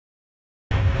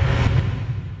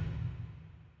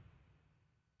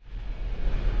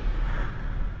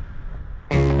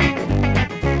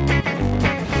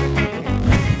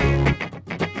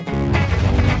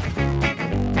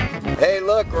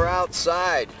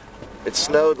outside. It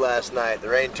snowed last night. The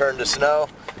rain turned to snow,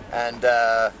 and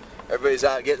everybody's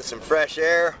out getting some fresh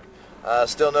air.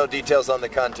 Still no details on the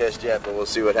contest yet, but we'll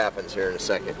see what happens here in a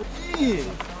second.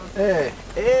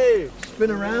 Hey,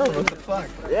 spin around, what the fuck?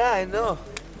 Yeah, I know.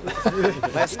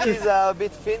 My skis are a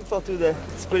bit thin for today.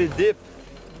 It's pretty deep.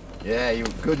 Yeah, you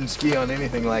couldn't ski on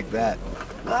anything like that.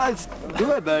 Ah, it's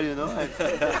doable, you know.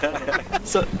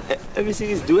 So everything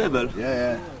is doable.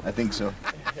 Yeah, I think so.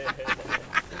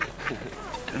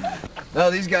 No,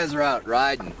 these guys are out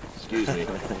riding. Excuse me.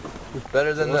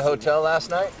 Better than the hotel last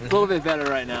night? A little bit better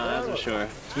right now, that's for sure.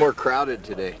 It's more crowded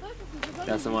today.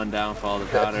 That's the one downfall, the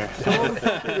powder.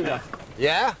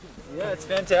 Yeah? Yeah, it's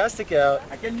fantastic out.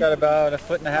 Got about 1.5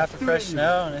 feet of fresh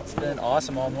snow, and it's been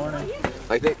awesome all morning.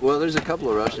 I think, well, there's a couple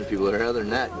of Russian people there. Other than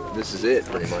that, this is it,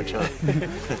 pretty much, huh?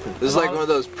 This is like one of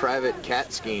those private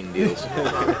cat skiing deals.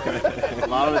 A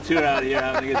lot of the tour out here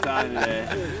having a good time today.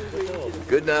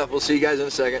 Good enough. We'll see you guys in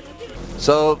a second.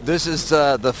 So this is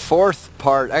the fourth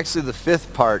part, actually the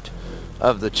fifth part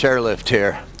of the chairlift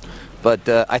here. But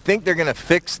I think they're going to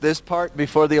fix this part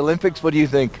before the Olympics. What do you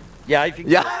think? Yeah, I think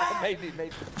Yeah. maybe.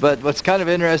 But what's kind of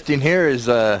interesting here is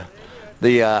the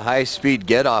high-speed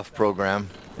get-off program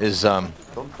is Don't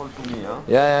fall to me, huh?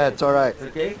 yeah, it's all right.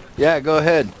 Okay. Yeah, go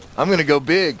ahead. I'm gonna go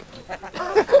big.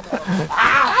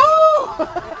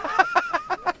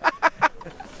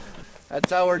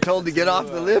 That's how we're told to get off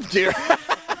the lift here.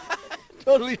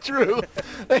 Totally true.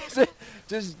 They said,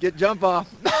 just jump off.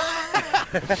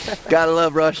 Gotta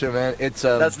love Russia, man. It's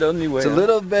That's the only way. It's a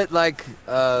little bit like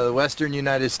the Western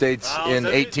United States in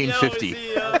 1850.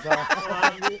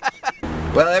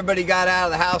 Well, everybody got out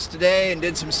of the house today and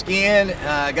did some skiing.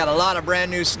 Got a lot of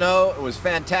brand new snow. It was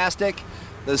fantastic.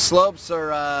 The slopes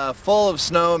are full of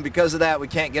snow, and because of that we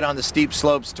can't get on the steep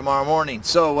slopes tomorrow morning.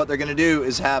 So what they're going to do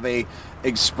is have a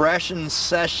expression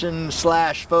session /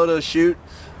 photo shoot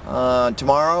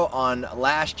tomorrow on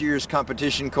last year's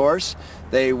competition course.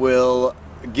 They will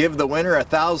give the winner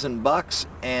 $1,000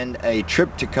 and a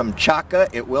trip to Kamchatka.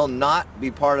 It will not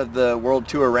be part of the World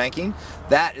Tour ranking.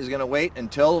 That is going to wait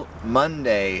until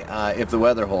Monday if the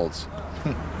weather holds.